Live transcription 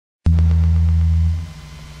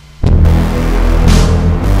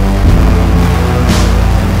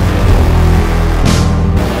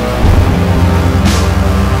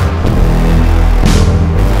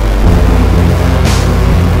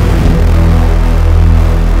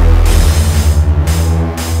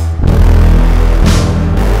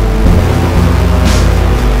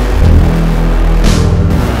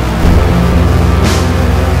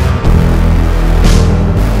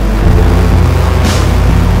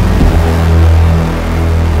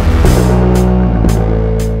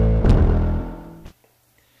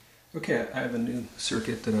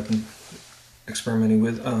circuit that I've been experimenting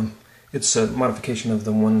with. It's a modification of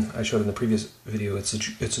the one I showed in the previous video. It's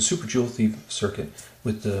a Super Joule Thief circuit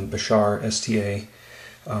with the Bashar STA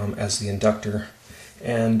as the inductor.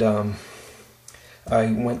 And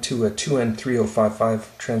I went to a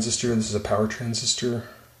 2N3055 transistor. This is a power transistor,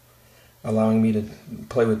 allowing me to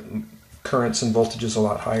play with currents and voltages a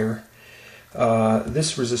lot higher.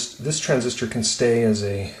 This transistor can stay as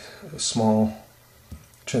a small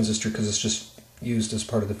transistor because it's just used as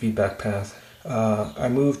part of the feedback path. I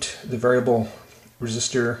moved the variable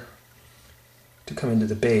resistor to come into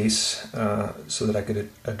the base so that I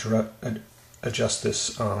could adjust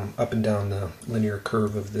this up and down the linear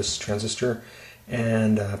curve of this transistor,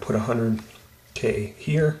 and put 100K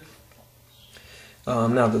here.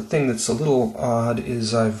 Now the thing that's a little odd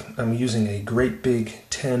is I'm using a great big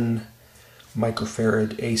 10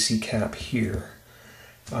 microfarad AC cap here,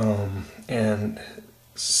 and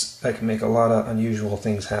I can make a lot of unusual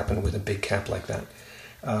things happen with a big cap like that.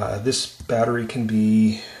 This battery can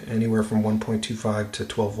be anywhere from 1.25 to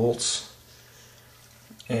 12 volts,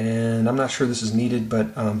 and I'm not sure this is needed,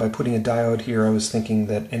 but by putting a diode here, I was thinking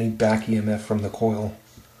that any back EMF from the coil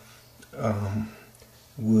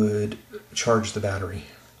would charge the battery.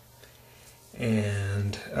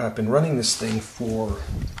 And I've been running this thing for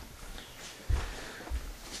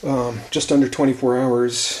just under 24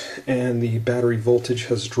 hours, and the battery voltage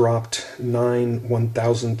has dropped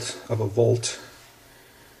 9/1000th of a volt.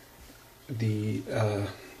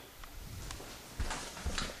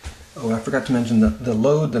 Oh, I forgot to mention the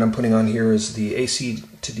load that I'm putting on here is the AC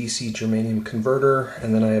to DC germanium converter,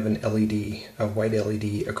 and then I have an LED, a white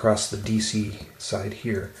LED across the DC side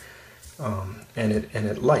here, and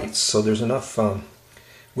it lights. So there's enough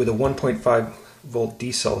with a 1.5 volt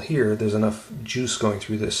D cell here. There's enough juice going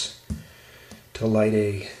through this to light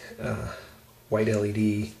a white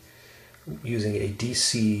LED using a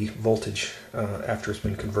DC voltage after it's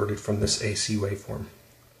been converted from this AC waveform.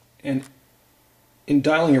 And in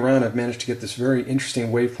dialing around, I've managed to get this very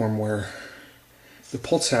interesting waveform where the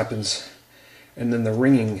pulse happens and then the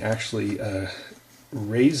ringing actually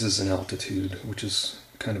raises in altitude, which is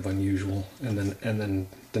kind of unusual, and then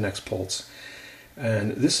the next pulse.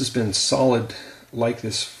 And this has been solid like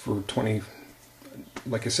this for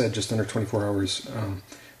like I said, just under 24 hours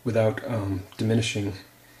without diminishing.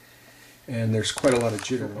 And there's quite a lot of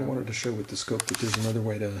jitter. I wanted to show with the scope that there's another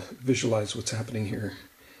way to visualize what's happening here,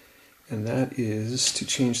 and that is to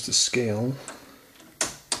change the scale,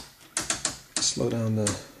 slow down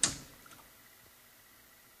the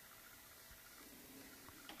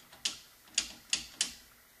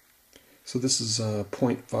so this is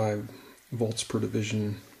 0.5 volts per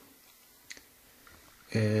division,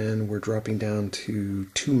 and we're dropping down to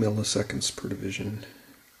 2 milliseconds per division.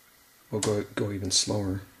 We'll go even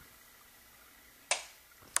slower.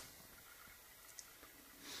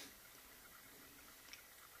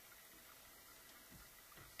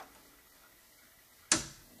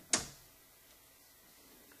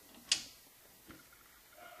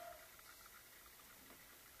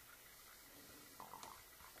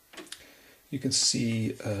 You can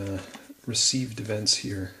see received events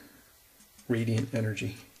here, radiant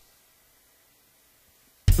energy.